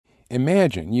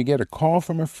Imagine you get a call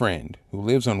from a friend who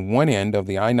lives on one end of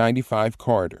the I-95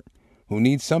 corridor, who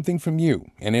needs something from you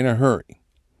and in a hurry.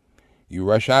 You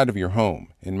rush out of your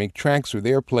home and make tracks through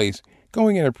their place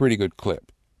going at a pretty good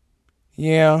clip.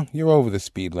 Yeah, you're over the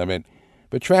speed limit,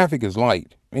 but traffic is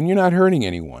light and you're not hurting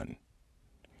anyone.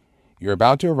 You're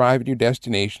about to arrive at your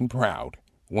destination proud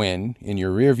when, in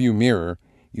your rearview mirror,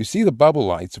 you see the bubble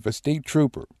lights of a state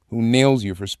trooper who nails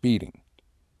you for speeding.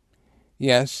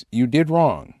 Yes, you did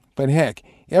wrong, but heck,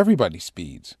 everybody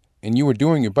speeds, and you were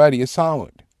doing your buddy a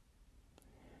solid.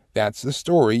 That's the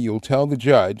story you'll tell the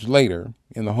judge later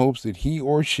in the hopes that he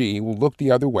or she will look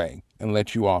the other way and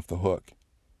let you off the hook.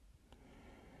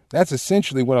 That's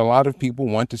essentially what a lot of people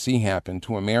want to see happen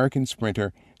to American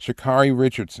sprinter Sha'Carri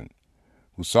Richardson,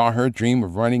 who saw her dream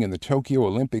of running in the Tokyo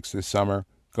Olympics this summer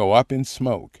go up in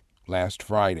smoke last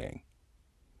Friday.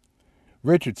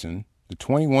 Richardson, the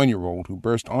 21-year-old who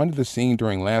burst onto the scene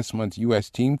during last month's U.S.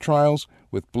 team trials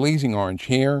with blazing orange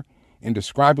hair,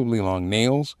 indescribably long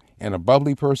nails, and a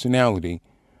bubbly personality,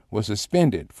 was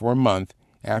suspended for a month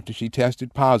after she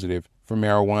tested positive for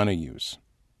marijuana use.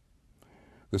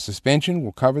 The suspension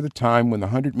will cover the time when the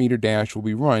 100-meter dash will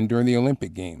be run during the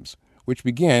Olympic Games, which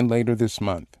begin later this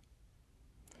month.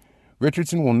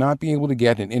 Richardson will not be able to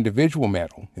get an individual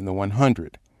medal in the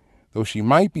 100, though she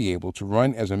might be able to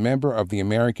run as a member of the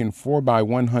American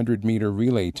 4x100-meter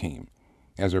relay team,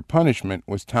 as her punishment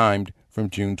was timed from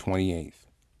June 28th.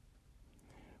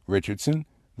 Richardson,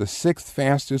 the sixth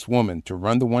fastest woman to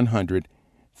run the 100,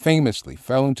 famously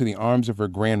fell into the arms of her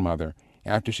grandmother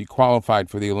after she qualified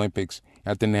for the Olympics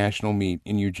at the national meet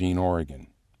in Eugene, Oregon.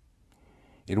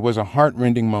 It was a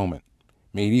heart-rending moment,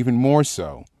 made even more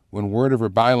so when word of her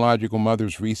biological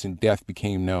mother's recent death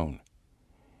became known.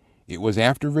 It was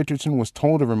after Richardson was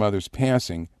told of her mother's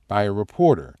passing by a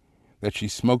reporter that she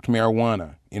smoked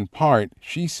marijuana, in part,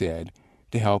 she said,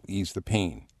 to help ease the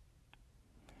pain.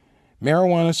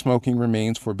 Marijuana smoking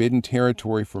remains forbidden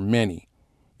territory for many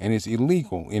and is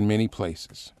illegal in many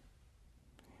places.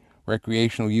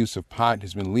 Recreational use of pot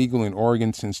has been legal in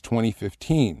Oregon since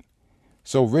 2015,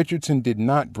 so Richardson did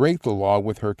not break the law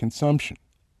with her consumption.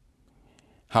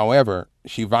 However,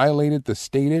 she violated the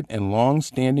stated and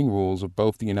long-standing rules of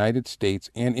both the United States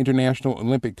and International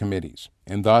Olympic Committees,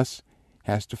 and thus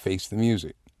has to face the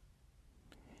music.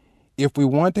 If we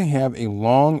want to have a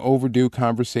long overdue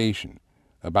conversation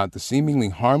about the seemingly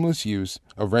harmless use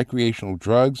of recreational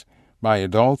drugs by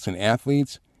adults and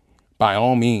athletes, by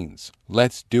all means,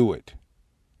 let's do it.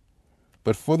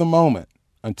 But for the moment,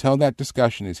 until that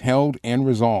discussion is held and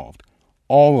resolved,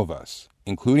 all of us,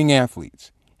 including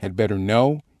athletes, had better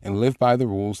know and live by the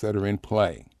rules that are in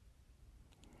play.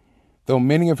 Though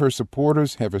many of her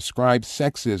supporters have ascribed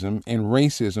sexism and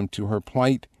racism to her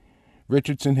plight,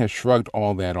 Richardson has shrugged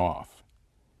all that off.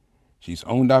 She's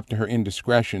owned up to her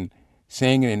indiscretion,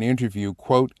 saying in an interview,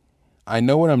 quote, "I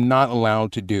know what I'm not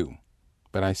allowed to do,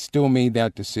 but I still made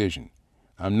that decision.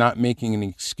 I'm not making an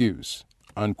excuse,"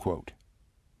 unquote.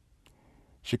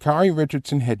 Sha'Carri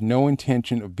Richardson had no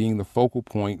intention of being the focal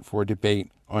point for a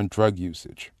debate on drug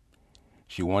usage.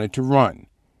 She wanted to run,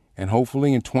 and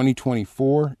hopefully in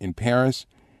 2024 in Paris,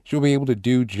 she'll be able to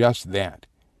do just that,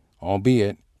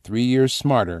 albeit 3 years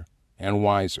smarter and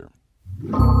wiser.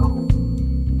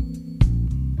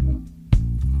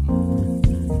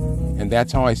 And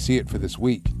that's how I see it for this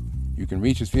week. You can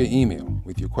reach us via email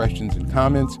with your questions and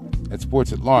comments at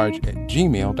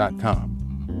sportsatlarge@gmail.com.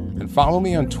 And follow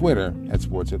me on Twitter at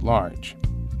sportsatlarge.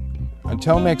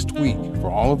 Until next week, for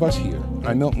all of us here,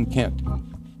 I'm Milton Kent.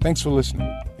 Thanks for listening,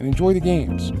 and enjoy the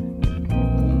games.